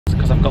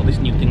because I've got this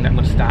new thing that I'm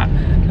going to start.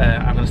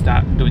 I'm going to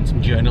start doing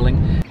some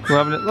journaling. We're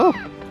having it. Oh,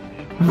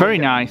 very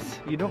nice.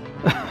 You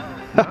don't.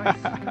 Nice.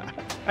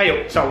 Hey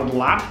up, solid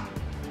lad.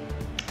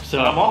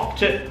 So I'm off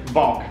to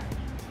bog.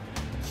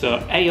 So,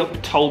 hey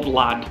up, told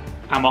lad,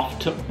 I'm off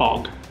to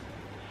bog.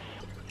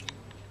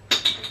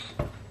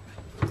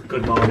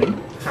 Good morning.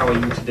 How are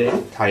you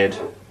today? Tired.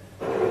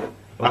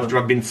 After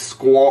I've been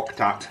squawked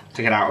at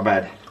to get out of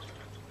bed.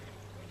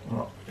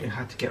 Well, you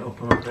had to get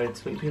up out of bed,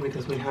 sweet pea,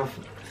 because we have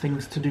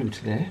things to do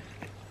today.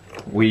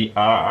 We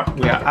are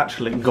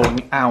actually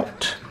going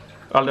out.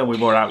 I know we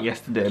were out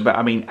yesterday, but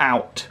I mean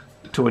out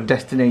to a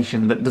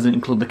destination that doesn't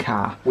include the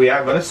car. We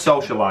are going to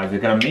socialise. We're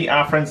going to meet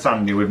our friend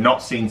Sandy, we've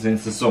not seen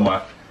since the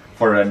summer,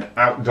 for an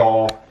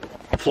outdoor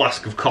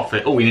flask of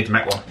coffee. Oh, we need to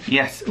make one.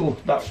 Yes. Oh,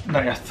 that's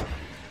no, yes.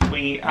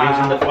 We are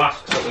Using the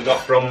flasks that we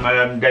got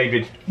from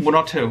David. 1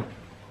 or 2.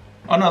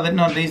 Oh no,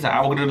 no, these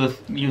are. We're going to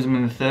use them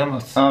in the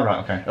thermos. Oh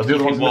right, okay. The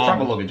other ones in the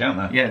travel luggage,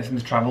 aren't they? Yeah, it's in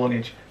the travel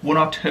luggage. 1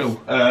 or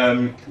 2.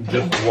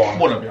 Just one.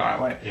 One of you,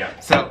 alright, wait. Yeah.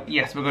 So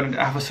yes, we're going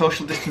to have a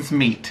social distance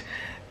meet.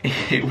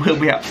 It will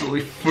be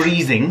absolutely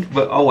freezing,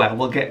 but oh well,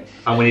 we'll get.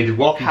 And we needed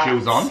walking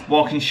shoes on.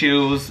 Walking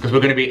shoes. Because we're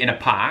going to be in a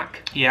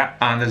park. Yeah.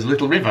 And there's a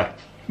little river.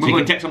 So you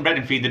can take some bread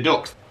and feed the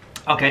ducks.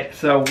 Okay,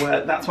 so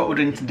that's what we're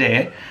doing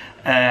today.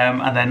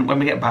 And then when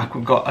we get back,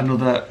 we've got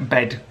another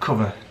bed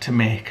cover to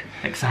make.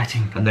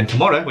 Exciting. And then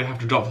tomorrow we have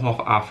to drop them off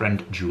at our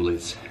friend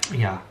Julie's.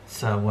 Yeah,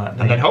 so...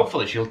 and then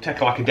hopefully she'll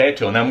take like a day or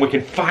two and then we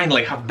can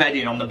finally have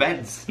bedding on the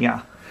beds.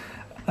 Yeah.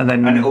 And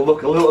then... And it'll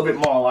look a little bit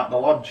more like the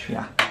lodge.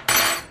 Yeah.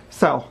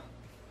 So,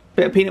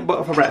 bit of peanut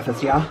butter for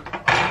breakfast, yeah?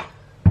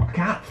 I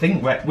can't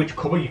think which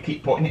colour you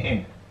keep putting it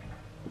in.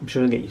 I'm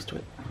sure you'll get used to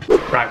it.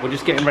 Right, we're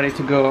just getting ready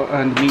to go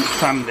and meet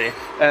Sandy.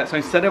 So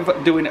instead of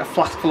doing a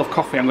flask full of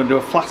coffee, I'm going to do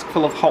a flask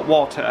full of hot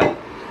water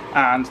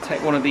and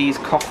take one of these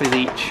coffees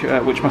each,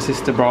 which my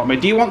sister brought me.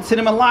 Do you want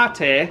cinnamon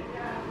latte?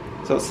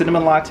 So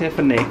cinnamon latte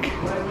for Nick.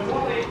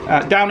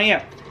 Down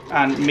here.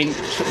 And mint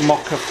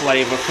mocha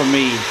flavour for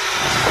me.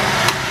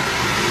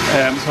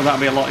 So that'll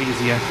be a lot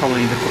easier.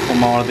 Probably need a couple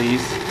more of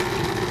these.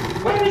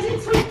 Where is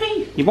it, sweet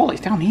pea? Your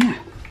wallet's down here.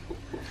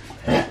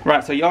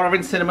 Right, so you're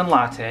having cinnamon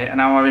latte and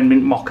I'm having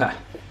mint mocha.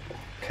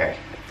 Okay.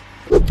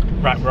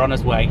 Right, we're on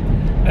his way.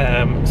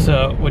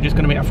 So we're just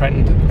going to meet a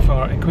friend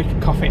for a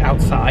quick coffee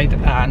outside,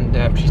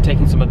 and she's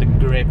taking some of the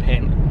grey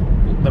paint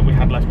that we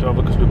had left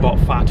over because we bought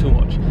far too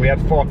much. We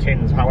had 4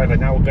 tins, however,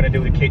 now we're going to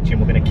do the kitchen.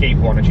 We're going to keep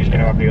one and she's going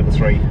to have the other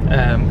 3.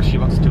 Because she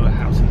wants to do a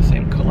house in the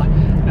same colour.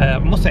 I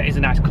must say it is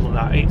a nice colour,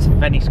 that. It's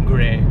Venice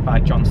Grey by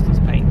Johnston's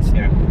Paints.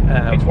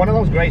 Yeah. It's one of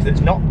those greys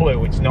that's not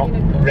blue, it's not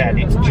red,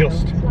 it's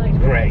just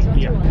grey.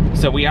 Yeah.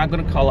 So we are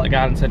going to call at a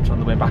garden centre on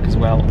the way back as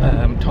well,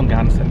 Ton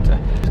Garden Centre,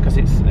 because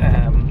it's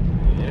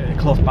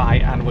close by,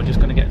 and we're just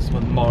going to get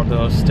some more of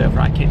those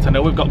stir-fry kits. I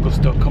know we've got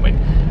gusto coming,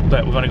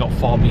 but we've only got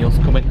 4 meals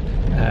coming,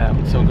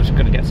 so we're just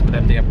going to get some of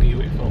them. They are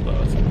beautiful,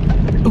 those.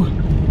 Ooh.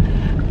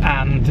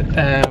 And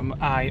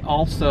I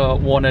also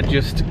want to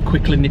just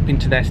quickly nip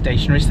into their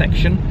stationery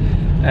section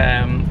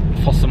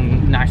for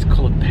some nice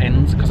coloured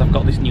pens, because I've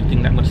got this new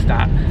thing that I'm going to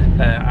start.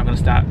 I'm going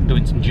to start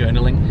doing some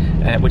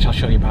journaling, which I'll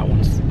show you about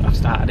once I've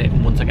started it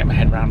and once I get my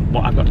head around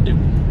what I've got to do.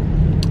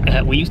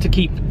 We used to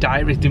keep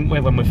diaries, didn't we,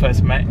 when we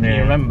first met? Yeah.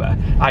 You remember?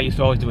 I used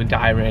to always do a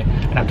diary,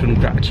 and I've done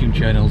gratitude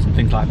journals and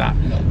things like that,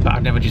 but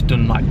I've never just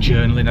done like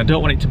journaling. I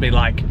don't want it to be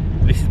like,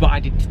 this is what I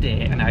did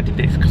today and I did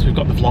this, because we've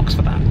got the vlogs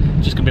for that.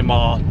 It's just going to be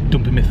more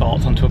dumping my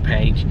thoughts onto a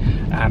page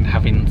and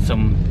having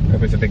some...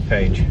 If it's a big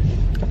page.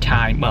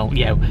 Time. Well,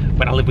 yeah,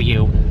 when I live with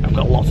you, I've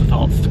got lots of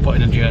thoughts to put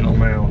in a journal.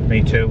 Well,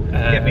 me too.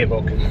 Get me a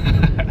book.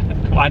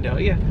 Why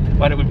don't you?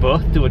 Why don't we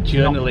both do a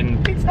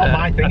journaling it's not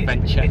my thing.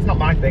 adventure? It's not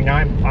my thing.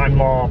 I'm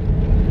more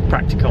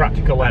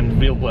practical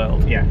and real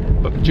world. Yeah.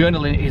 But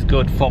journaling is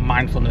good for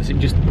mindfulness. It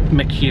just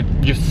makes you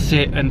just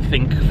sit and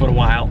think for a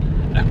while,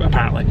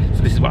 apparently.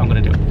 So this is what I'm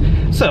going to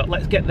do. So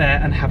let's get there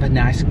and have a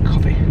nice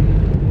coffee.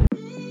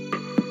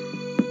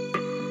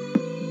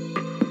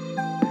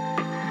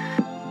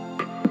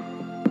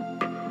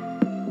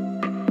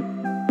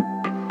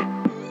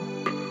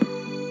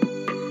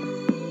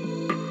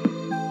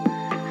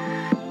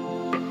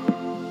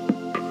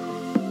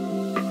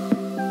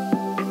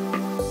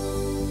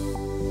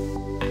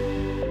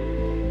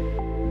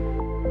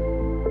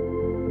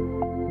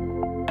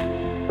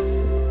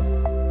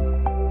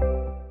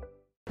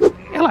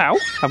 Hello.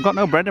 I've got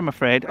no bread, I'm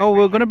afraid. Oh,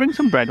 we're going to bring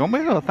some bread, won't we?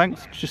 Oh,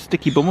 thanks. Just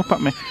sticky bum up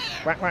at me.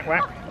 Whack, whack,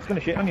 whack. It's going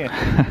to shit on you.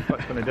 That's what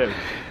it's going to do.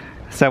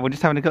 So we're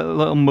just having a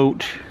little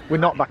mooch. We're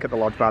not back at the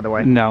lodge, by the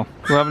way. No.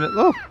 We're having a...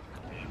 Oh,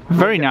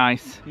 very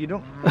nice. You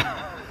don't...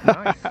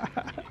 Nice.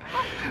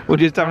 We're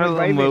just having a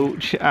little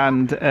mooch,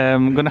 and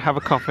I'm going to have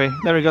a coffee.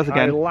 There he goes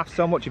again. I'd laugh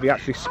so much if he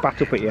actually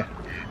spat up at you.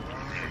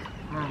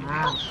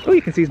 Oh,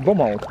 you can see his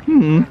bumhole.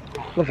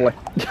 Lovely.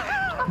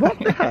 What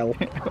the hell?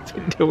 What's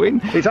it doing?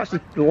 It's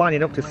actually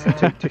lining up to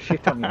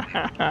shit on you.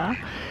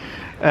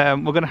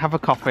 We're going to have a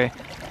coffee.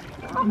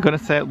 I'm going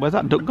to say, where's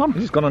that duck gone?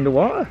 He's just gone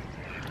underwater.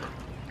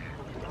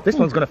 This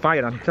one's going to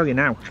fire, I can tell you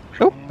now.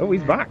 Oh,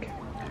 he's back.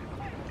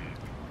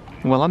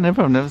 Well, I've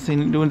never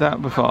seen it doing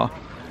that before.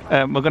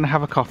 We're going to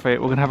have a coffee,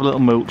 we're going to have a little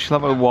mooch,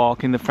 have a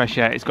walk in the fresh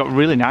air. It's got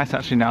really nice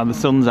actually now, the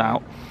sun's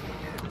out.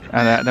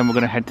 And then we're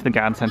going to head to the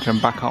garden centre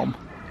and back home.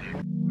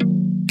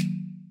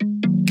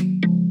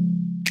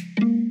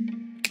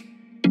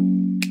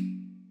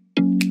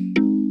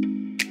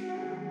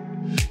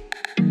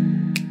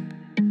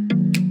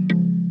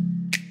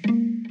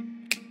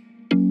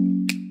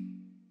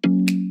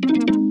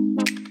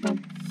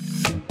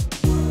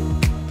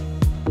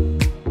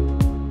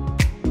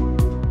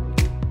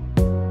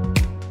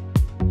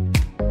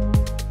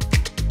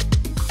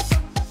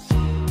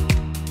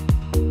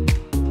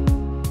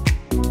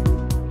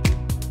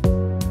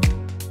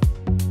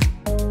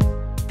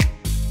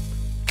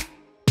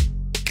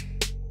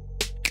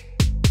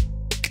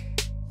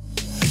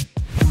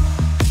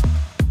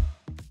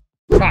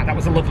 Right, that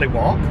was a lovely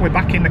walk. We're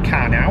back in the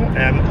car now,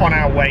 on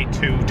our way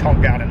to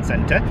Tom Garden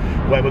Centre,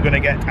 where we're going to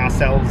get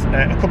ourselves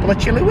a couple of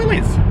chili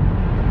willies.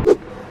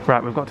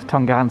 Right, we've got to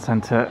Tom Garden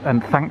Centre,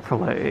 and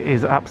thankfully it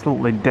is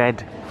absolutely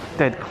dead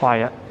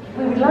quiet.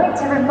 We would like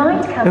to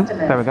remind customers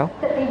there we go.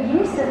 that the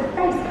use of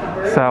face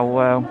covering...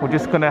 So we're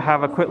just going to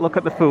have a quick look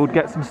at the food,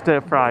 get some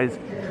stir fries,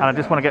 and I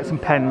just want to get some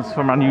pens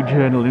from our new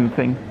journaling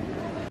thing.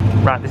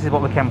 Right, this is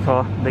what we came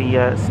for,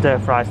 the stir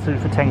fries, 2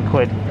 for 10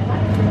 quid.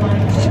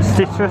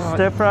 Citrus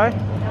stir fry?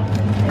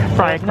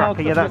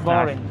 Firecracker, yeah, that's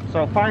boring. Nice.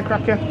 So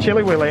firecracker,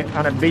 chili willy,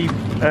 and a beef,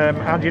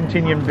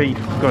 Argentinian beef.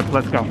 Good,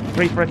 let's go.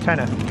 3 for a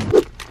tenner.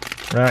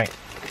 Right.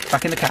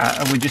 Back in the car,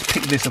 and we just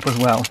picked this up as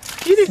well.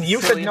 You didn't.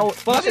 You said no.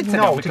 Well, you said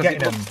no to getting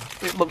them.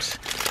 It looks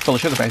full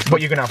of sugar, basically.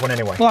 But you're gonna have one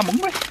anyway. Well, I'm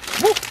hungry.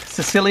 Woo.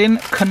 Sicilian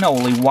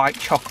cannoli white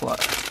chocolate.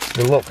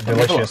 They look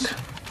delicious.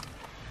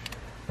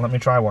 Let me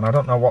try one. I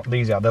don't know what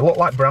these are. They look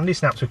like brandy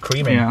snaps with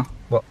cream in. Yeah.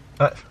 But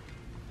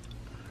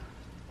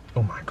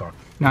oh my god.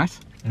 Nice.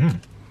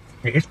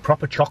 It is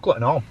proper chocolate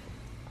and all,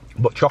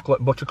 but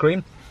chocolate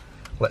buttercream.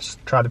 Let's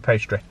try the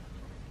pastry.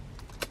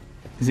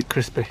 Is it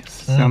crispy?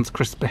 Sounds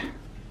crispy.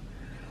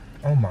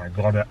 Oh my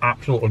god, they're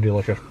absolutely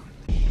delicious.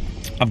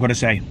 I've got to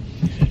say,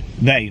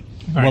 they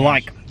were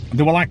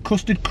like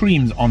custard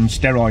creams on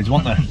steroids,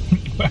 weren't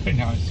they? Very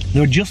nice. They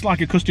were just like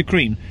a custard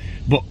cream,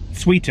 but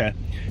sweeter,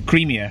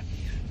 creamier,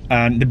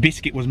 and the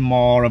biscuit was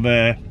more of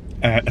a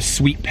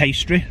sweet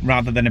pastry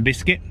rather than a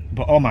biscuit.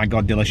 But oh my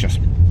god, delicious.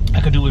 I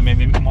could do with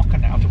maybe mocha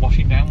now to wash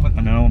it down with.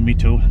 I know, me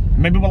too.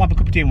 Maybe we'll have a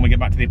cup of tea when we get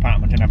back to the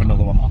apartment and have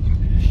another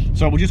one.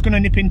 So we're just going to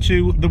nip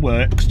into the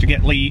works to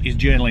get Lee his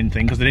journaling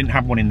thing, because they didn't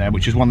have one in there,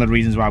 which is one of the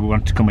reasons why we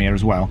wanted to come here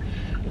as well.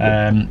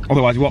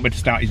 Otherwise we won't be able to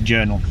start his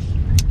journal.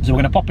 So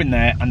we're going to pop in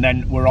there, and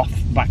then we're off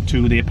back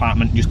to the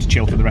apartment just to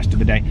chill for the rest of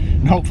the day.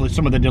 And hopefully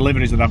some of the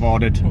deliveries that I've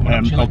ordered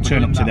will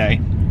turn up today.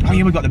 Oh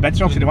yeah, we've got the beds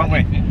sorted, haven't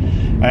we?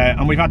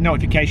 And we've had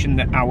notification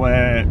that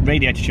our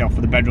radiator shelf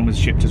for the bedroom was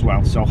shipped as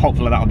well, so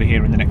hopefully that'll be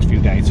here in the next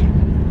few days.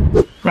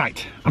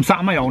 Right, I'm sat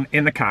on my own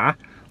in the car.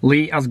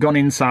 Lee has gone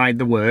inside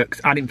the works.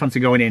 I didn't fancy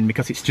going in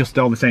because it's just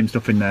all the same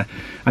stuff in there.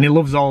 And he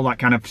loves all that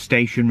kind of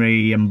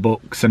stationery and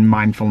books and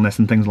mindfulness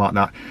and things like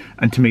that.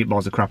 And to me it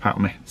bores the crap out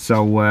of me.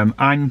 So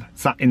I'm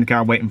sat in the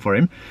car waiting for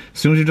him. As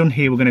soon as we're done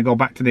here, we're going to go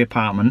back to the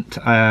apartment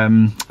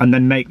and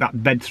then make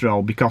that bed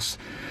throw, because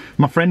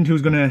my friend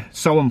who's going to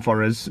sew them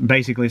for us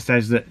basically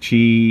says that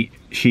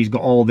she's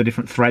got all the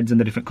different threads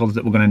and the different colours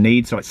that we're going to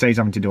need, so it saves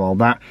having to do all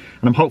that.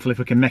 And I'm hopeful if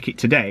we can make it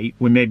today,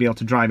 we may be able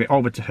to drive it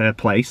over to her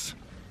place.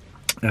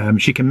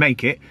 She can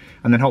make it,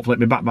 and then hopefully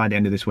it'll be back by the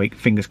end of this week,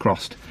 fingers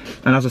crossed.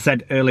 And as I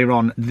said earlier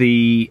on,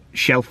 the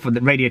shelf for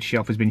the radiator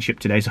shelf has been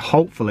shipped today, so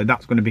hopefully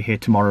that's going to be here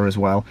tomorrow as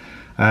well.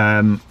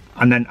 And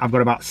then I've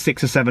got about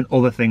 6 or 7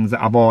 other things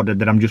that I've ordered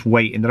that I'm just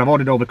waiting, that I've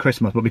ordered over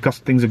Christmas, but because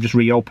things have just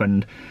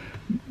reopened,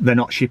 they're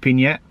not shipping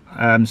yet.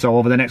 So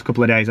over the next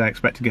couple of days I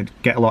expect to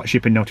get a lot of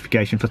shipping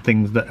notification for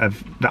things that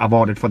I've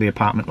ordered for the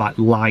apartment, like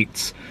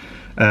lights,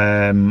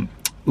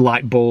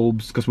 light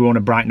bulbs, because we want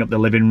to brighten up the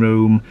living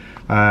room.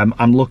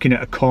 I'm looking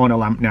at a corner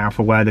lamp now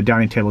for where the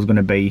dining table is going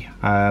to be,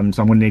 so I'm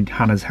going to need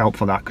Hannah's help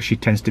for that, because she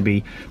tends to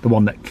be the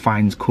one that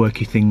finds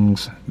quirky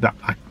things that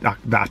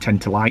I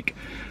tend to like.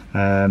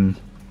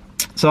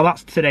 So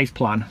that's today's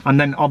plan, and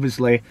then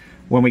obviously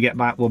when we get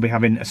back we'll be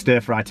having a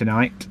stir fry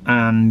tonight,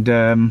 and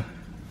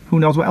who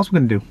knows what else we're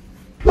going to do.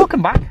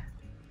 Welcome back.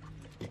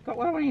 Got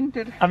what I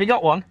needed. Have you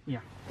got one? Yeah.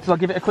 So I'll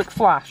give it a quick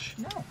flash.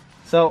 No.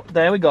 So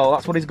there we go,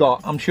 that's what he's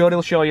got. I'm sure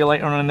he'll show you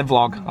later on in the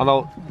vlog,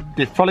 although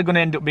it's probably going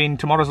to end up being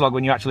tomorrow's vlog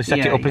when you actually set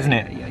it up, isn't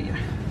it? Yeah.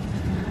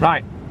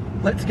 Right,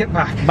 Let's get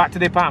back. back to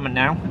the apartment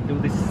now. Do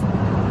this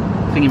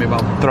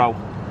thingy-me-bob. Throw.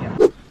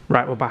 Yeah.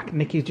 Right, we're back.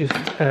 Nikki's just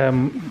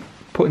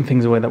putting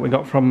things away that we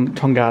got from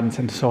Tom Garden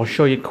Centre, so I'll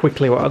show you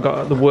quickly what I got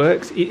at the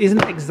works. It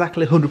isn't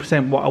exactly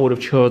 100% what I would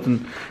have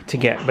chosen to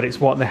get, but it's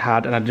what they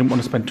had, and I didn't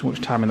want to spend too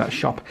much time in that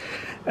shop.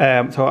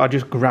 So I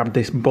just grabbed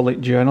this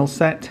bullet journal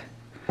set,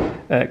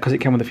 because it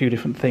came with a few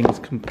different things,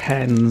 some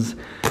pens,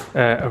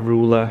 a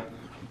ruler,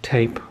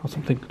 tape or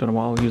something, don't know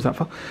what I'll use that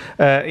for.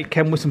 It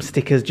came with some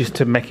stickers just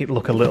to make it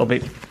look a little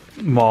bit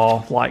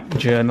more like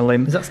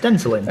journaling. Is that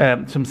stenciling?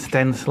 Some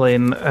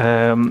stenciling,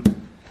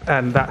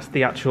 and that's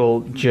the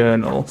actual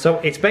journal. So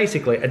it's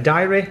basically a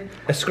diary,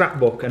 a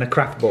scrapbook and a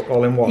craft book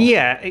all in one?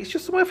 Yeah, it's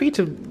just somewhere for you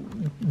to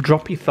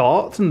drop your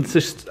thoughts and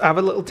just have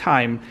a little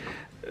time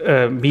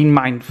being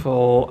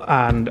mindful.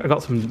 And I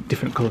got some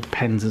different coloured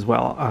pens as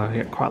well.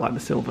 I quite like the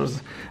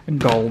silvers and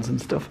golds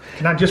and stuff.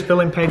 Can I just fill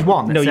in page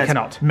 1? No, you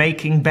cannot.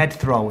 Making bed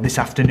throw this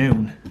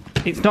afternoon.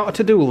 It's not a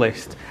to-do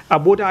list. I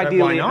would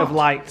ideally have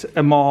liked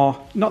a more,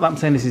 not that I'm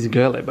saying this is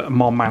girly, but a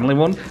more manly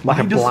one, like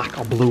a black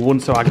or blue one.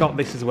 So I got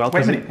this as well.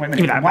 Wait a minute.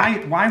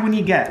 Why when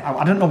you get,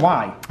 I don't know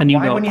why. When you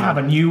have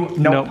a new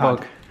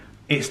notepad,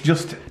 it's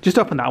just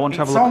open that. I want to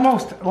have a look.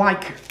 It's almost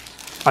like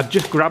I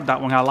just grabbed that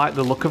one. I like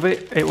the look of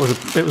it. It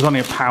was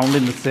only £1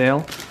 in the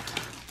sale.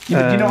 Do you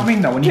know what I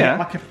mean though? When you get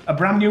like a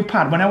brand new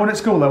pad. When I was at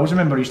school, I always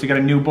remember I used to get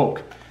a new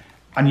book,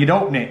 and you'd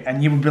open it,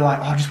 and you would be like,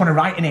 "Oh, I just want to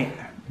write in it."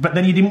 But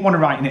then you didn't want to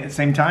write in it at the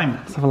same time.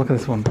 Let's have a look at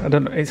this one. I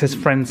don't know. It says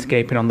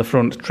friendscaping on the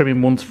front,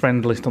 trimming one's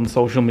friend list on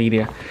social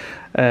media.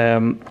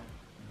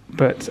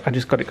 But I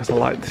just got it because I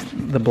liked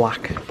the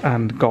black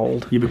and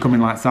gold. You're becoming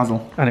like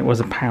Sazzle. And it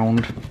was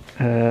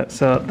 £1.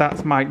 So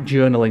that's my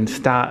journaling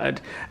started.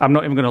 I'm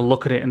not even going to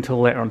look at it until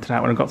later on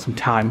tonight when I've got some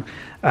time.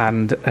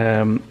 And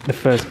the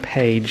first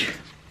page.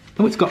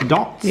 Oh, it's got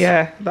dots.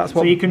 Yeah, that's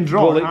what. So you can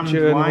draw bullet and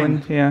journaling.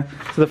 line. Yeah.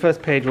 So the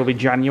first page will be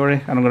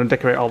January, and I'm going to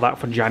decorate all that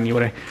for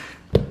January.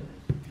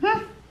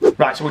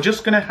 Right, so we're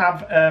just going to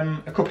have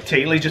a cup of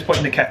tea. Lee's just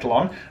putting the kettle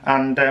on,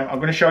 and I'm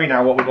going to show you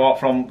now what we bought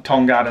from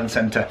Ton Garden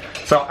Centre.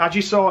 So, as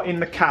you saw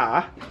in the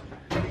car,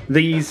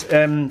 these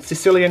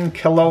Sicilian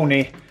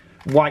Cannoli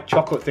white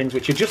chocolate things,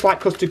 which are just like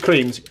custard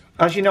creams.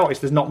 As you notice,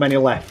 there's not many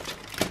left.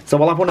 So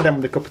we'll have one of them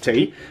with a cup of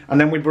tea,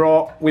 and then we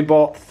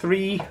bought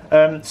 3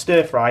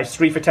 stir fries,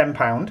 3 for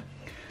 £10.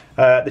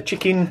 The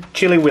chicken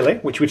chili willy,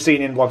 which we've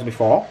seen in vlogs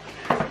before.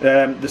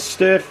 The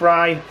stir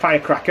fry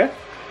firecracker.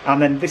 And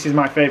then this is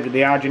my favourite,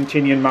 the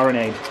Argentinian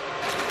marinade.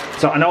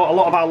 So I know a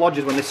lot of our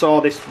lodgers, when they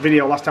saw this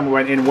video last time we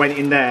went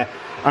in there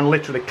and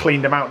literally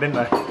cleaned them out, didn't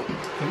they?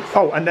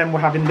 Oh, and then we're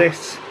having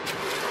this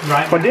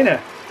for dinner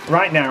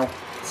right now.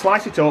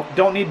 Slice it up,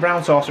 don't need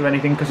brown sauce or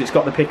anything because it's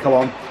got the pickle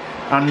on.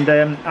 And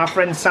our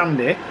friend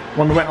Sandy,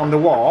 when we went on the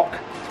walk,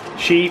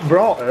 she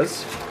brought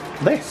us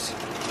this,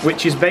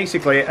 which is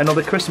basically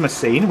another Christmas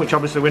scene, which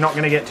obviously we're not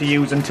going to get to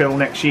use until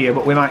next year,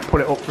 but we might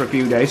put it up for a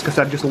few days because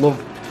I just love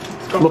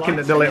looking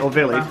at the little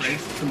village.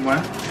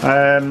 Somewhere.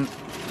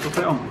 Put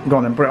it on. Go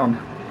on then, put it on.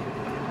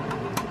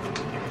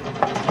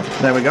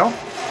 There we go.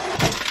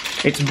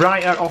 It's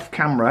brighter off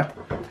camera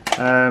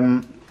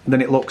than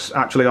it looks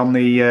actually on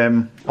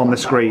the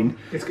screen.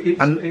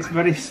 It's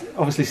very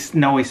obviously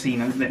snowy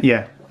scene, isn't it?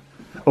 Yeah.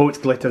 Oh, it's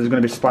glitter. There's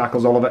going to be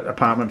sparkles all over the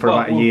apartment for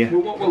about a year.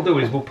 What we'll do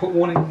is we'll put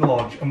one in the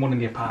lodge and one in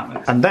the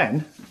apartment. And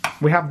then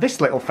we have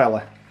this little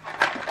fella,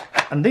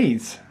 and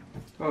these.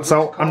 Oh,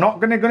 so I'm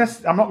not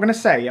gonna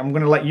say. I'm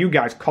gonna let you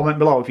guys comment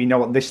below if you know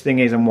what this thing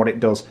is and what it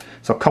does.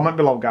 So comment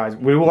below, guys.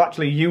 We will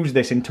actually use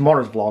this in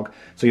tomorrow's vlog,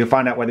 so you'll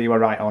find out whether you were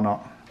right or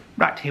not.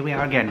 Right, here we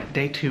are again,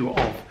 day 2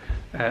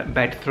 of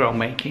bed throw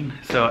making.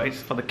 So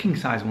it's for the king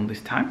size one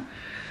this time.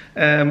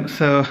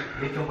 So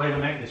Different way to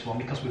make this one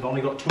because we've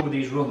only got 2 of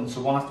these runs,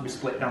 so one has to be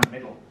split down the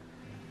middle.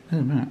 Oh,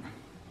 right.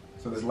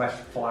 So there's less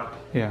flap.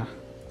 Yeah.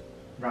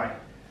 Right.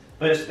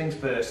 First things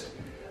first.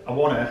 I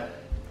wanna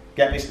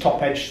get this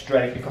top edge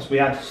straight because we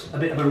had a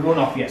bit of a run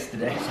off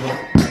yesterday. So.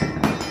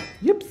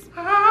 Yips.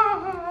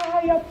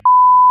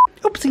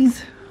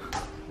 Oopsies.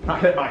 That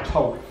hurt my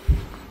toe.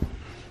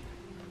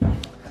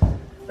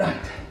 Right.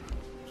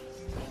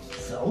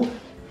 So.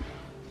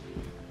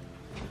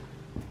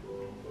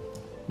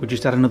 We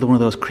just had another one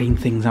of those cream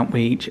things, haven't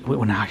we? Each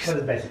were nice.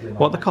 Well, basically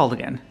what are they called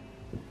again?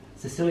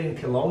 Sicilian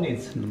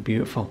Cannolis.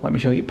 Beautiful. Let me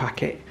show you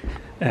packet.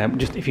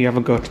 Just if you ever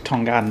go to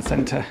Ton Garden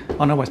Centre.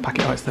 Oh no, where's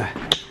packet? Oh, it's there.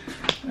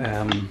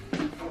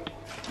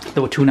 They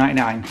were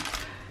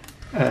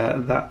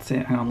 $2.99. That's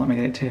it. Hang on, let me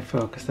get it to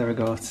focus. There we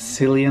go.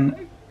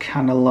 Sicilian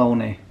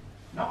cannelloni.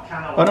 Not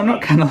cannelloni. Oh no,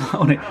 not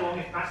cannelloni.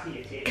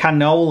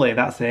 Cannoli,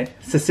 that's it.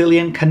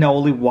 Sicilian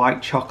cannoli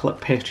white chocolate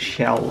pastry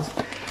shells.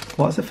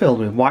 What's it filled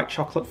with? White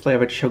chocolate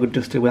flavoured sugar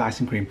dusted with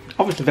icing cream.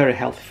 Obviously very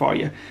healthy for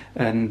you.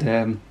 And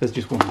there's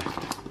just one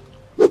left.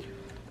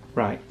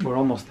 Right, we're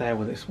almost there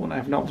with this one.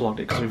 I've not vlogged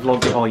it because we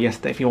vlogged it all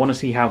yesterday. If you want to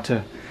see how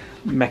to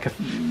make a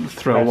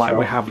throw like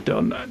we have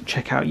done,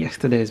 check out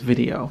yesterday's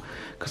video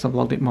because I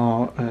vlogged it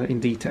more in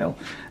detail.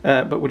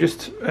 But we're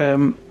just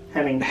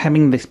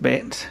hemming this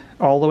bit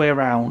all the way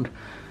around,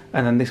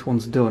 and then this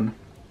one's done.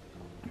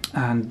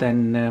 And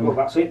then well,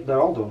 that's it.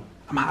 They're all done.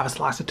 I might have a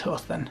slice of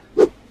toast then.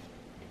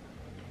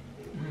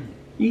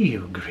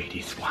 You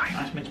greedy swine.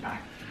 Nice mince pie.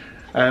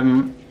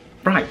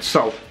 Right,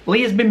 so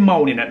Lee has been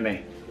moaning at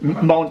me.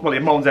 Well, he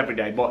moans every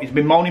day, but he's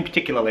been moaning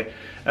particularly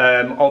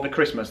over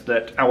Christmas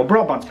that our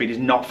broadband speed is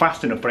not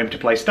fast enough for him to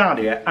play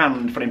Stadia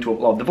and for him to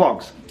upload the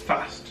vlogs.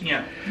 Fast,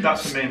 yeah,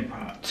 that's the main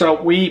part.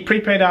 So we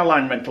prepaid our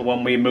line rental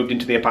when we moved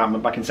into the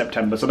apartment back in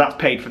September, so that's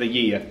paid for the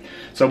year.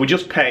 So we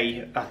just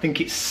pay, I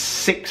think it's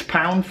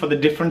 £6 for the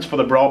difference for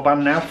the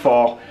broadband now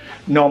for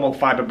normal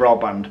fibre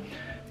broadband.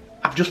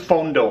 I've just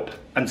phoned up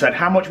and said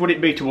how much would it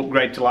be to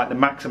upgrade to like the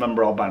maximum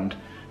broadband?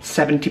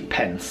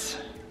 70p.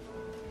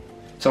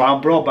 So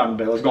our broadband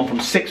bill has gone from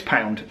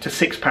 £6 to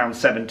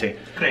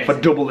 £6.70 for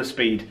double the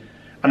speed.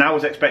 and I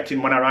was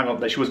expecting when I rang up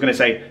that she was going to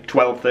say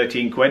 12,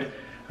 13 quid,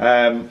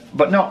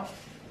 but not.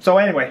 So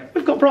anyway,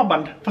 we've got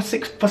broadband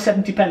for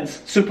 70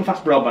 pence, super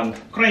fast broadband.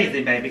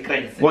 Crazy, baby,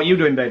 crazy. What are you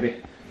doing,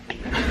 baby?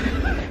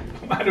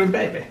 What am I doing,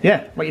 baby?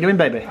 Yeah, what are you doing,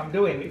 baby? I'm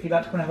doing, if you'd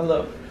like to come and have a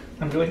look,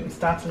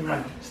 starting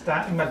my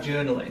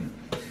journaling.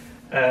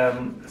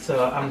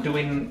 So I'm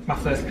doing my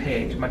first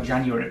page, my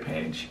January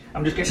page.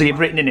 I'm just getting. So you've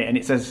written in it and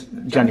it says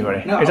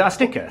January. No, is that a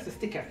sticker? It's a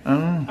sticker.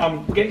 Oh.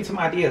 I'm getting some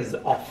ideas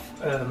off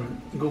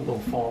Google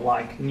for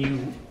like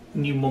new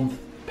month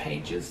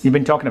pages. You've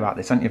been talking about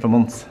this, haven't you, for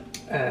months?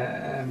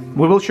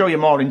 We will show you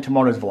more in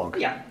tomorrow's vlog.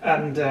 Yeah,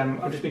 and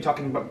I've just been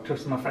talking about to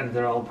some of my friends.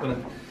 They're all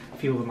gonna, a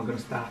few of them are going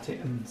to start it,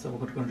 and so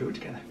we're going to do it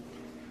together.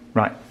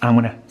 Right, I'm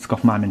going to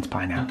scoff my mince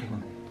pie now. Okay,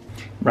 well.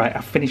 Right,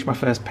 I've finished my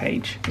first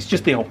page. It's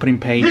just the opening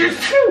page.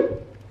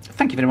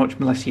 Thank you very much,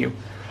 bless you.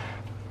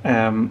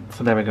 So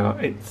there we go.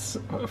 It's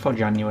for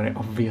January,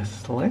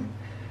 obviously.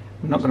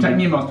 I'm not going to.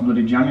 Taking you most of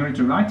bloody January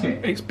to write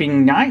it. It's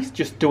been nice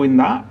just doing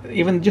that.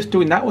 Even just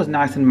doing that was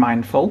nice and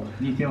mindful.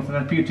 You feel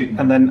therapeutic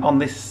now? And then on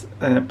this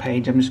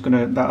page, I'm just going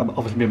to. That'll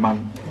obviously be my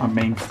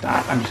main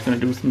start. I'm just going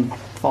to do some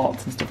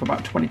thoughts and stuff about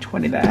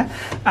 2020 there.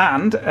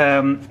 And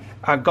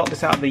I got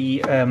this out of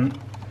the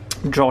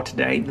draw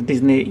today, the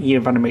Disney Year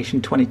of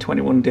Animation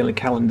 2021 daily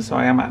calendar, so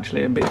I am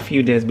actually a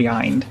few days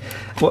behind.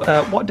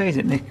 What day is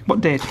it, Nick?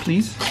 What date,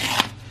 please?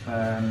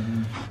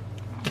 I've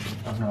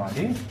no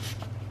idea.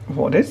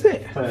 What is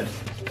it? 3rd.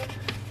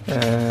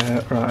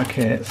 Right,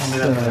 okay. It's,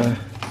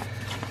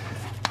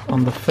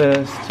 on the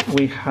 1st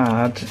we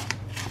had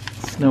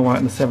Snow White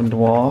and the Seven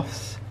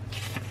Dwarfs.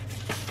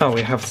 Oh,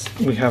 we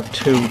have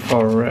 2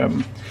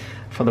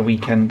 for the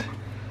weekend.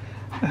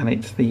 And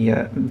it's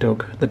the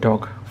Doug the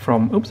dog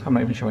from, oops, I'm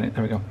not even showing it,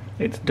 there we go.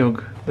 It's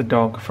Doug the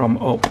dog from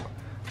Up.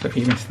 So if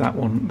you missed that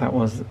one, that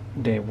was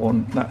day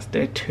 1. That's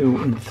day 2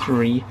 and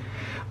 3.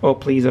 Oh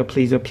please, oh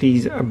please, oh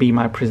please, be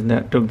my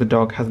prisoner. Doug the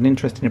dog has an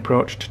interesting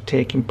approach to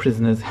taking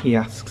prisoners, he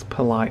asks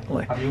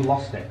politely. Have you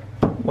lost it?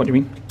 What do you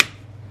mean?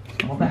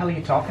 What the hell are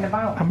you talking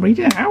about? I'm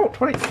reading out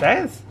what it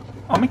says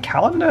on my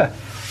calendar.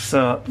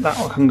 So that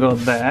one can go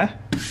there.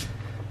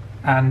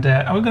 And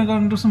are we going to go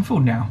and do some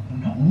food now?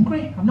 I'm not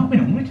hungry. I've not been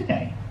hungry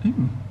today.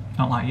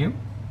 Not like you.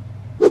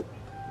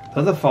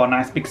 Those are 4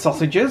 nice big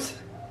sausages.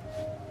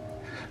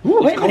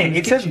 Ooh, wait a minute,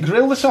 it says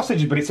grill the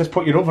sausages, but it says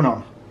put your oven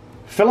on.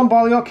 Fill and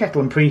boil your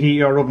kettle and preheat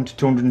your oven to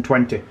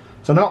 220.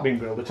 So they're not being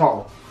grilled at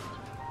all.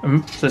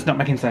 So it's not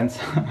making sense.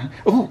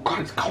 Oh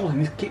god, it's cold in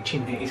this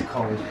kitchen. It is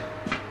cold.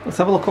 Let's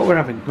have a look what we're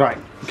having. Right,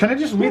 can I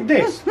just read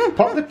this?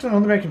 Pop the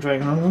on the baking tray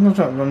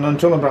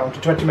until they're brown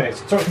for 20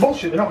 minutes. So it's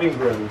bullshit, they're not being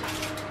grilled.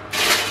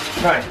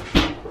 Right.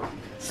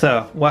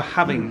 So we're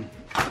having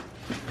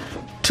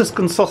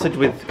Tuscan sausage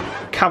with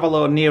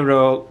Cavallo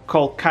Nero,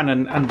 cold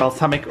cannon and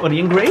balsamic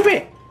onion gravy.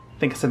 I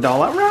think I said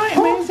all that right,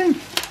 amazing.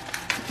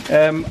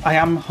 I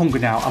am hungry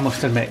now, I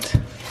must admit.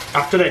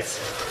 After this,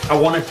 I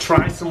want to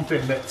try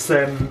something that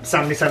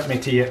Sandy sent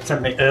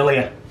me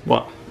earlier.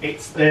 What?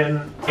 It's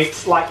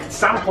like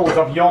samples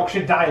of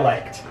Yorkshire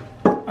dialect.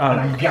 Okay. And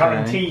I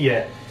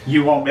guarantee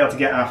you won't be able to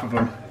get half of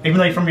them. Even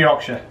though you're from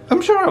Yorkshire.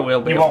 I'm sure I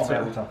will be. You won't be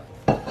able to.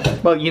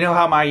 Well, you know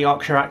how my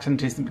Yorkshire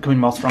accent is becoming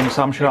more strong,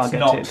 so I'm sure I'll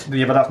get it.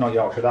 Yeah, but that's not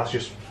Yorkshire, that's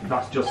just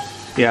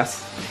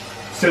Yes.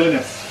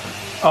 silliness.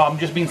 Oh, I'm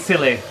just being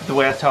silly the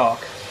way I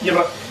talk. Yeah,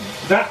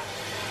 but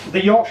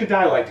the Yorkshire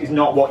dialect is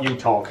not what you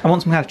talk. I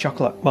want some kind of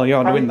chocolate. Well,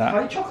 you're doing that.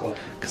 How chocolate?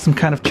 Some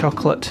kind of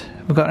chocolate.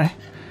 Have we got any?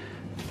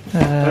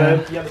 Yeah,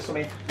 there's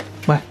something.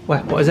 Where?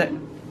 What is it?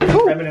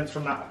 Remnants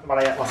from that what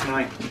I ate last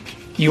night.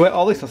 You ate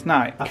all this last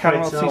night? I'm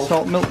Caramel afraid so. sea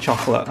salt milk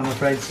chocolate. I'm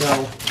afraid so.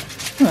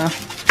 Yeah.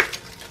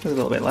 There's a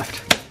little bit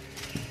left.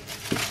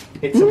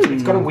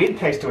 It's got a weird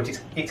taste to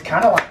it. It's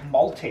kind of like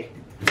malty.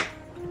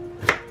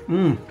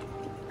 Mmm.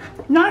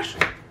 Nice.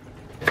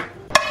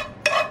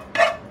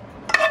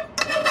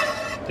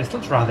 This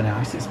looks rather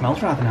nice. It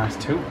smells rather nice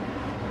too.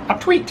 I've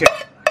tweaked it.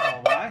 Oh,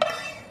 why?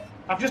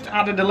 I've just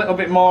added a little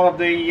bit more of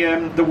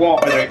the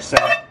water that it's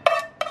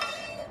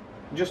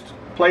just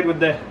played with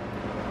the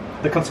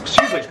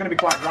consistency. Usually it's going to be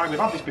quite dry. We've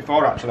had this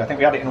before actually. I think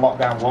we had it in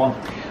lockdown 1.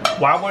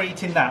 While we're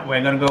eating that,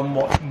 we're going to go and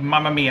watch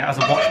Mamma Mia as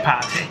a watch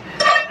party.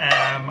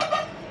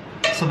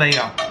 So there you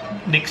go.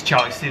 Nick's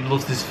choice. He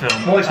loves this film.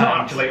 Well, it's not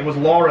actually. It was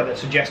Laura that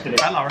suggested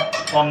it. Hi, Laura.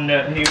 On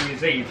New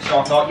Year's Eve. So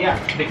I thought, yeah,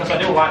 because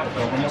I do like the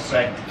film, I must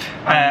say.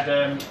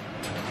 And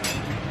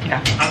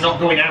yeah, I'm not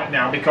going out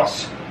now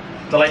because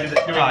the lady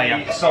that's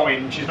doing the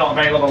sewing, she's not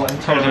available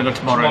until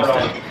tomorrow.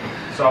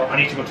 So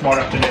I need to go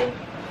tomorrow afternoon.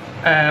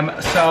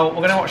 So we're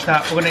going to watch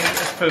that. We're going to eat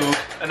this food,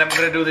 and then we're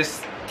going to do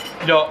this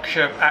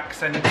Yorkshire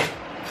accent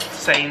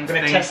saying. I'm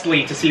going to test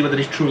Lee to see whether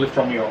he's truly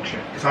from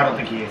Yorkshire, because I don't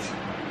think he is.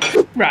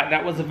 Right,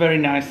 that was a very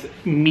nice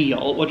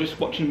meal. We're just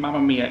watching Mamma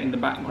Mia in the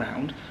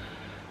background.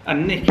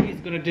 And Nick is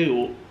going to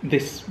do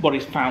this, what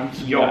he's found.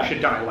 Yorkshire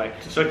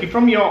dialect. So if you're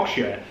from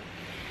Yorkshire,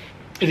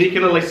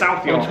 particularly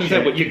South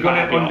Yorkshire, you're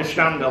going to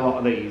understand a lot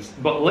of these.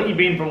 But Lee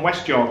being from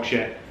West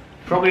Yorkshire,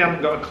 probably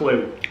haven't got a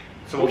clue.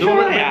 So we'll do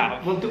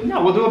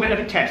a bit of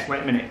a test.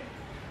 Wait a minute.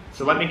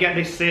 So let me get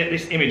this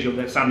image up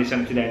that Sandy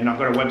sent today, and I've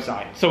got a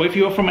website. So if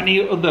you're from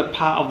any other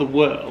part of the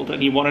world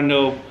and you want to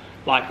know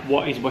like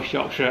what is West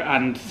Yorkshire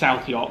and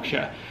South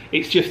Yorkshire,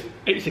 it's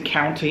a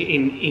county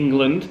in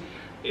England,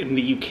 in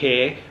the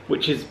UK,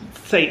 which is,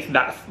 say it's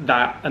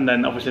that, and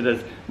then obviously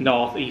there's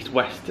north, east,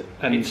 west,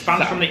 and It spans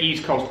south. from the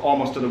east coast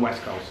almost to the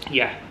west coast.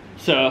 Yeah.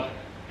 So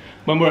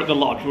when we're at the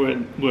lodge,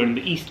 we're in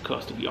the east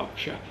coast of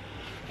Yorkshire.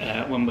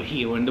 When we're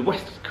here, we're in the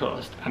west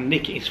coast, and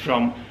Nick is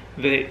from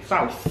the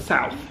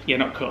south. Yeah,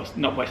 not coast,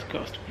 not west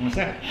coast. What's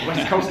that?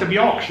 West coast of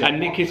Yorkshire. And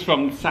Nick is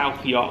from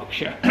South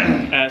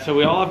Yorkshire. So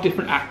we all have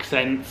different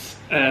accents.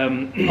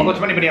 Although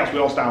to anybody else, we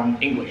all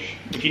sound English.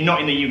 If you're not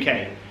in the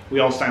UK, we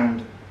all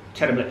sound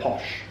terribly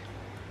posh.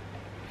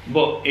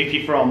 But if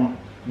you're from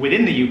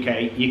within the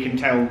UK, you can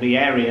tell the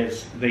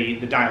areas, the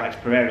dialects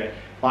per area.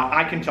 Like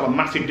I can tell a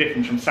massive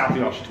difference from South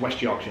Yorkshire to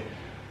West Yorkshire.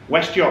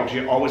 West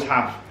Yorkshire always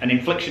have an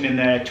inflection in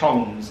their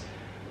tones.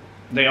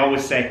 They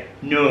always say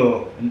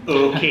no and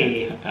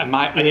okay.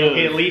 And you'll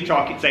hear Lee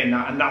talking saying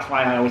that, and that's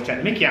why I always take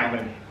the mickey out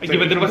of him. So Yeah,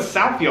 but from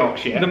South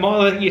Yorkshire, the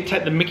more that you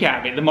take the mickey out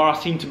of it, the more I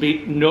seem to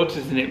be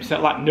noticing it. So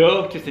like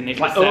noticing it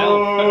like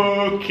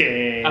myself.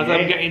 okay. As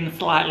I'm getting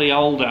slightly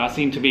older, I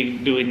seem to be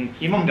doing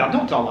Your mum and dad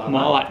don't talk like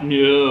more that. like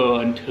no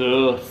and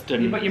toast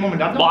and. But your mum and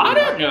dad don't. Well, I do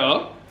don't that.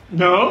 know.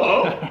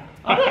 No,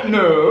 I don't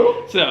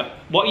know. So,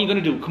 what are you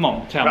going to do? Come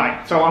on, tell me.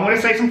 Right, so I'm going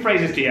to say some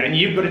phrases to you, and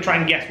you've got to try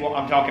and guess what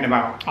I'm talking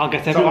about. I'll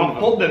guess So every one I'll of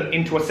put them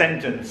into a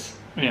sentence,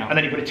 Yeah. and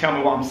then you've got to tell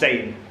me what I'm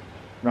saying,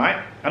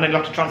 right? And then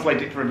you'll have to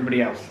translate it for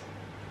everybody else.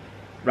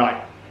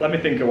 Right, let me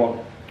think of one.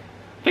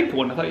 Think of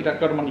one. I thought you'd got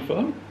them on your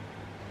phone.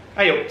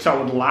 Hey up,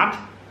 told lad.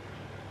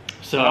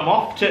 So, I'm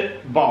off to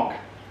bog.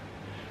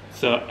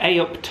 So, A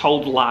up,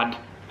 told lad,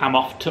 I'm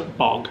off to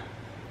bog.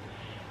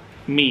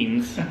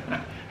 Means,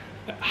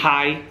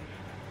 hi,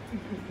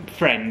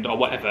 friend or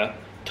whatever,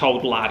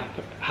 told lad,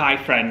 hi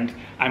friend,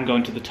 I'm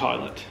going to the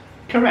toilet.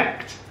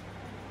 Correct.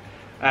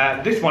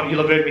 This one, you'll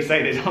have heard me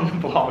say this on the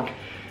blog.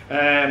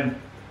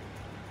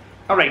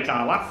 Alright,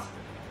 our lass.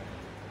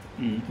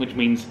 Which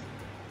means,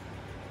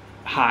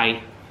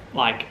 hi,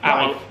 like,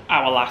 Wife.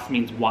 our lass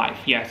means wife.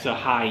 Yeah, so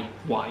hi,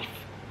 wife.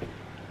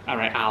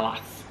 Alright, our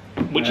lass.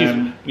 Which is,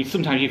 I mean,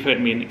 sometimes you've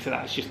heard me and Nick say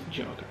that, it's just a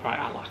joke. Right,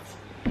 our lass.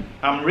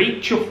 I'm re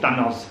chuffed on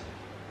us.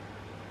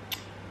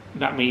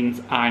 That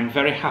means I'm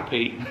very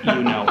happy,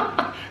 you know.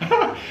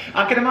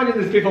 I can imagine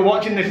there's people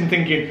watching this and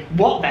thinking,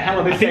 what the hell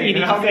are they I think you saying?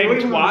 need How to do say you them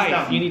even twice.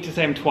 understand? You need to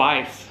say them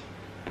twice,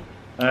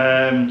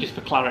 Just just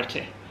for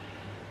clarity.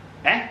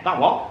 that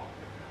what?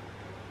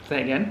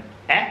 Say again.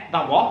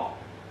 That what?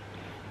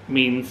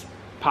 Means,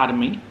 pardon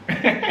me.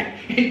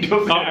 It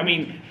doesn't. Oh, I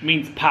mean,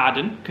 means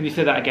pardon. Can you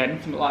say that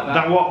again? Something like that.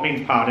 That what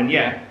means pardon,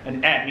 yeah.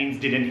 And means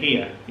didn't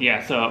hear.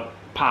 Yeah, so,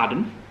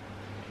 pardon.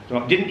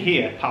 So didn't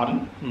hear, pardon.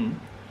 Hmm.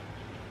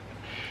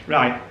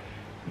 Right.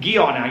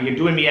 Gior now, you're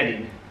doing me head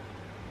in.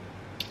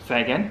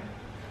 Say again.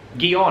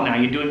 Gior now,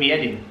 you're doing me head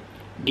in.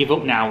 Give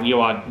up now,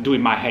 you are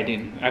doing my head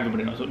in.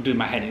 Everybody knows what doing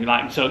my head in.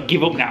 Like, so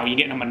give up now, you're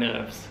getting on my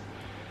nerves.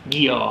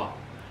 Gior.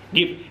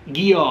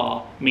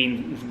 Gior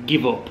means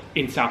give up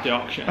in South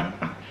Yorkshire.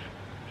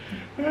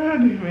 Wait a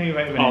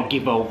minute. Or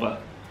give over.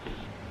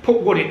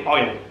 Put wood in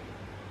oil.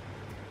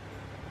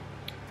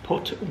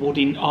 Put wood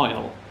in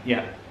oil.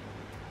 Yeah.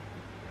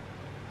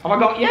 Have I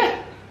got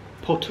yeah?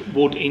 Put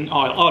wood in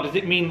oil. Oh, does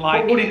it mean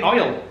like... Put wood in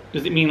oil.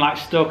 Does it mean like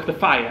stoke the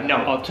fire?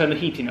 No. Or turn the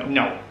heating up?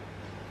 No.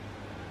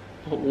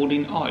 Put wood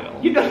in oil?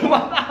 You don't know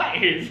what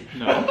that is?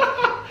 No.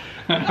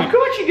 Of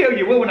course you do,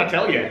 you will when I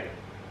tell you.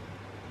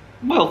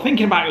 Well,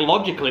 thinking about it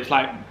logically, it's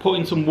like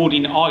putting some wood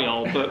in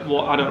oil, but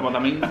what, I don't know what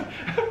that means.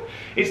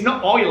 It's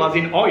not oil as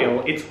in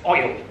oil, it's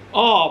oil.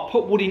 Oh,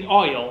 put wood in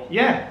oil?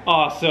 Yeah.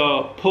 Oh,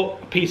 so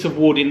put a piece of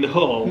wood in the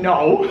hole?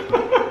 No.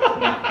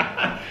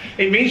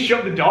 It means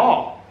shut the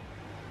door.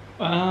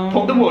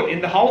 Put the wood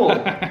in the hole. No,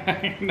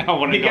 I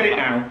wouldn't You have get got it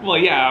that. now? Well,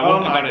 yeah, I Oh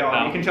wouldn't have my got it god,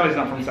 now. you can tell he's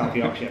not from South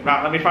Yorkshire.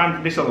 Right, let me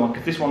find this other one,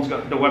 because this one's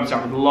got the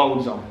website with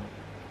loads on.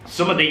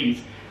 Some of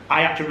these,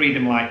 I had to read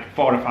them like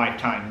 4 or 5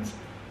 times.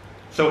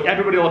 So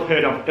everybody will have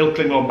heard of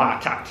Ilkling or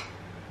Bartat.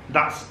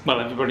 That's, Well,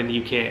 everybody in the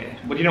UK.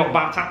 well, do you know what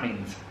Bartat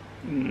means?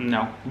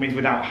 No. It means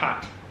without a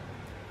hat.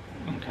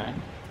 Okay.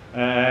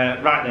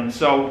 Right then,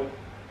 so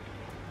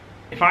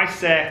if I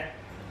say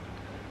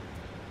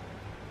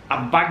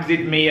I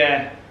bagsed me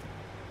a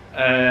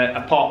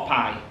pork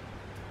pie.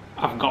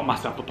 I've got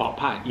myself a pot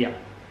pie. Yeah,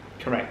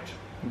 correct.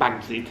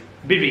 Bagsid.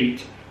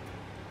 Bereat.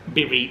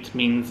 Bereat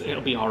means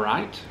it'll be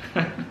alright.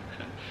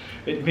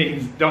 It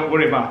means don't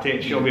worry about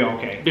it, she'll be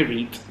okay.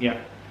 Bereat. Yeah.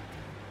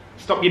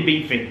 Stop your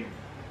beefing.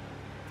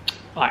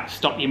 Like,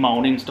 stop your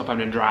moaning, stop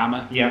having a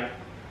drama. Yeah.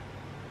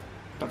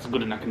 That's a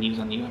good one I can use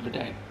on you every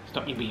day.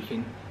 Stop your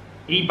beefing.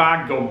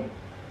 E-bag gum.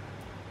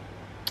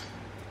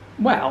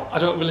 Well, I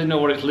don't really know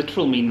what its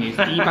literal meaning is.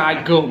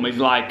 E-by gum is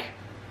like,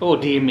 oh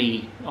dear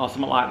me, or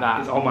something like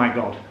that. It's oh my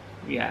god.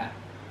 Yeah.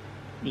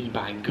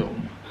 E-by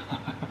gum.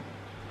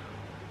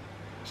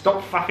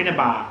 Stop faffing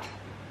about.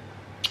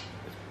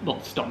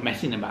 Well, stop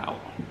messing about.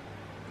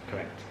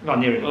 Correct. Well,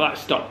 near Well, it.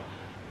 that's stop.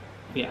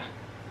 Yeah.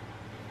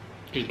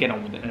 Just get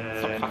on with it.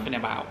 Stop faffing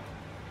about.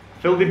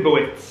 Fill the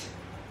bullets.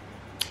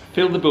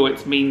 Fill the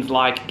bullets means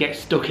like get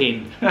stuck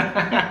in.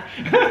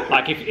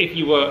 Like if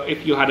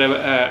you had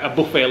a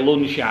buffet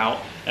lunch out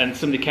and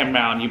somebody came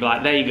round, you'd be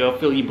like, there you go,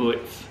 fill your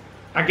bullets.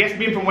 I guess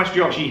being from West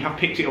Yorkshire, you have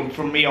picked it up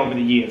from me over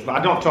the years, but I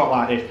don't talk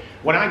like this.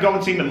 When I go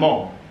and see my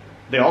mum,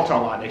 they all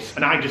talk like this,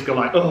 and I just go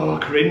like, oh,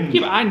 cringe.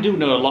 Yeah, but I do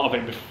know a lot of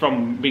it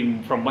from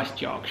being from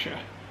West Yorkshire.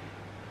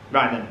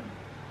 Right then,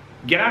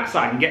 get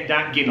outside and get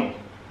that ginnel.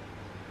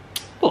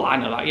 Well, I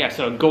know that, yeah.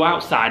 So go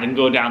outside and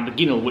go down the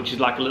ginnel, which is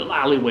like a little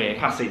alleyway.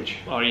 Passage.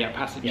 Oh yeah,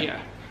 passage, yeah.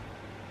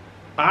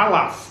 Our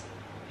lass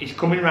is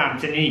coming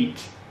round to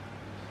eat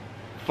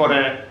for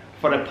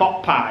a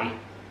pot pie.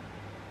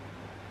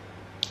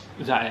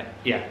 Is that it?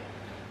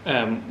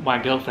 Yeah. My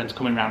girlfriend's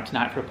coming round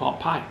tonight for a pot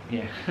pie.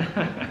 Yeah.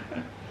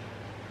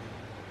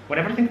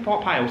 Whenever I think of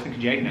pot pie, I always think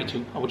of Jake now. Me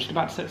too. I was just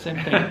about to say the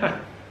same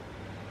thing.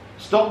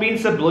 Stop being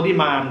so bloody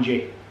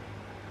mangy.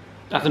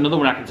 That's another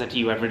one I can say to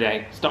you every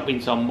day. Stop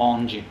being so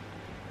mangy.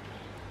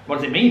 What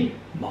does it mean?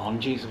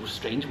 Mangy is a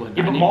strange word.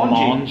 Yeah, but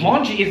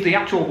mangy is the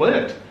actual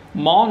word.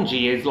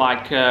 Mangy is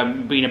like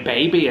being a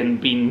baby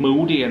and being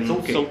moody and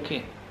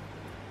sulky.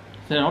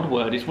 It's an odd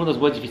word. It's one of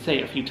those words, if you say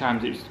it a few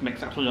times, it just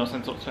makes absolutely no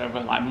sense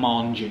whatsoever. Like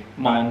mangy,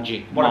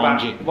 mangy,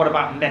 mangy. What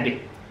about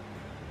maybe?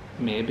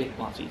 Maybe.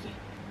 Well, that's easy.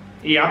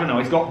 Yeah, I don't know.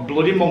 He's got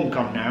bloody monk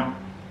on now.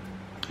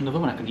 Another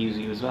one I could use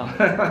you as well.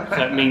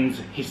 So it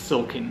means he's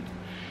sulking.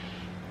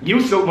 You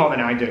sulk more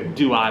than I do.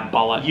 Do I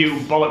bollocks? You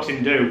bollocks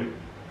and do.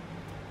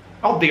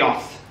 Hold the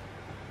off.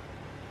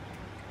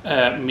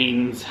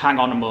 Means hang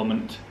on a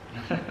moment.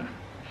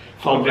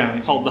 Hold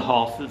down. Hold the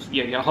horses.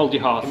 Yeah, hold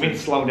your horses. It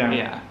means slow down.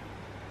 Yeah.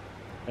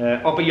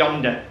 Over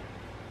yonder.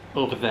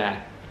 Over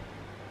there.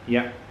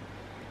 Yeah.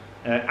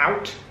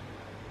 Out.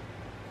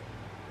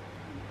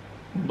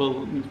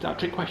 Well, is that a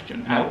trick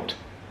question? Out.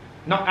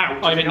 Not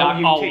out. Oh, I mean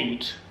like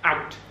out.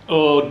 Out.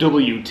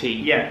 O-W-T.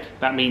 Yeah.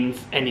 That means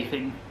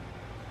anything.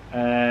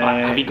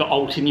 Like, have you got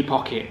alt in your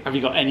pocket? Have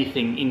you got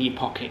anything in your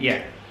pocket?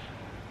 Yeah.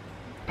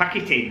 Pack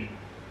it in.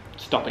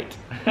 Stop it.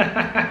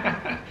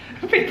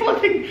 People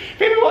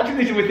watching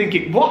this will be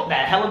thinking, what the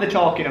hell are they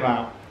talking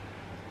about?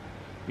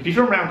 If you're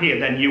from around here,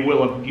 then you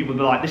will be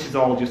like, this is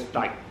all just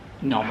like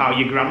how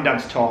your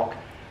granddads talk.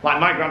 Like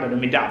my granddad and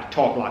my dad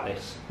talk like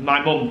this.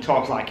 My mum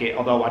talks like it,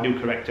 although I do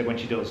correct her when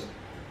she does.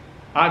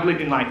 I've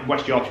lived in like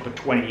West Yorkshire for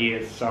 20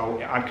 years,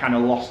 so I've kind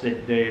of lost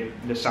the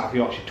South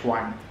Yorkshire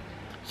twang.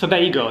 So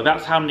there you go,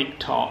 that's how Nick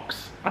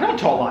talks. I don't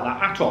talk like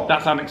that at all.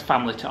 That's how Nick's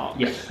family talks.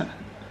 Yes.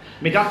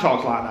 My dad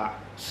talks like that.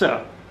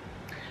 So,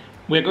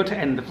 we're going to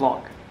end the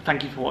vlog.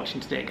 Thank you for watching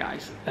today,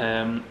 guys.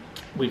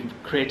 We've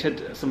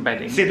created some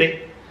bedding.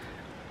 Siddy.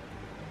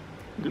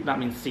 That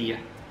means see ya.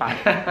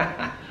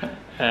 Bye.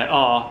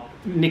 Or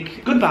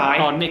Nick. Goodbye.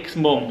 Or Nick's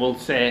mum will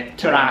say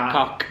ta-ra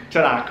cock.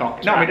 Ta-ra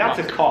cock. No, my dad's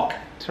a cock.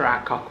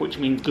 Ta-ra cock, which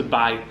means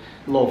goodbye,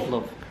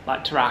 love.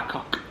 Like ta-ra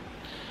cock.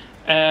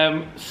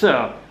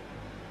 So,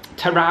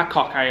 ta-ra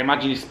cock, I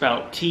imagine is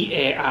spelled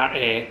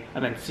T-A-R-A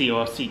and then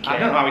C-O-C-K. I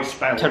don't know how it's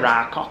spelled.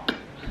 Ta-ra cock.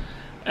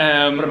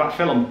 What about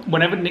film?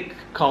 Whenever Nick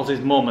calls his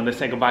mum and they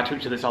say goodbye to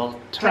each other, it's all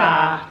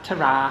ta-ra,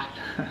 ta-ra.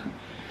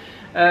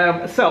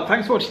 So,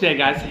 thanks for watching today,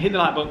 guys. Hit the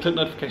like button, click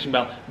the notification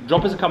bell,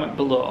 drop us a comment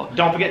below.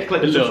 Don't forget to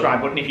click the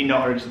subscribe button if you're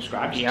not already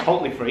subscribed. It's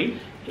totally free.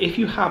 If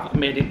you have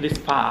made it this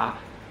far,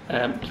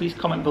 please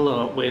comment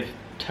below with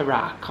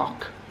ta-ra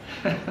cock.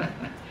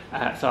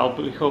 So I'll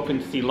be hoping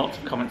to see lots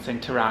of comments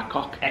saying ta-ra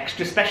cock.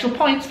 Extra special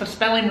points for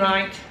spelling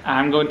right.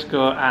 I'm going to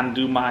go and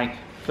do my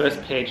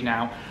first page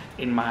now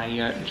in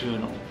my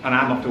journal. And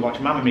I'm off to watch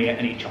Mamma Mia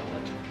and eat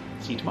chocolate.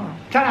 See you tomorrow.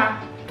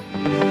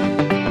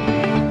 Ta-da!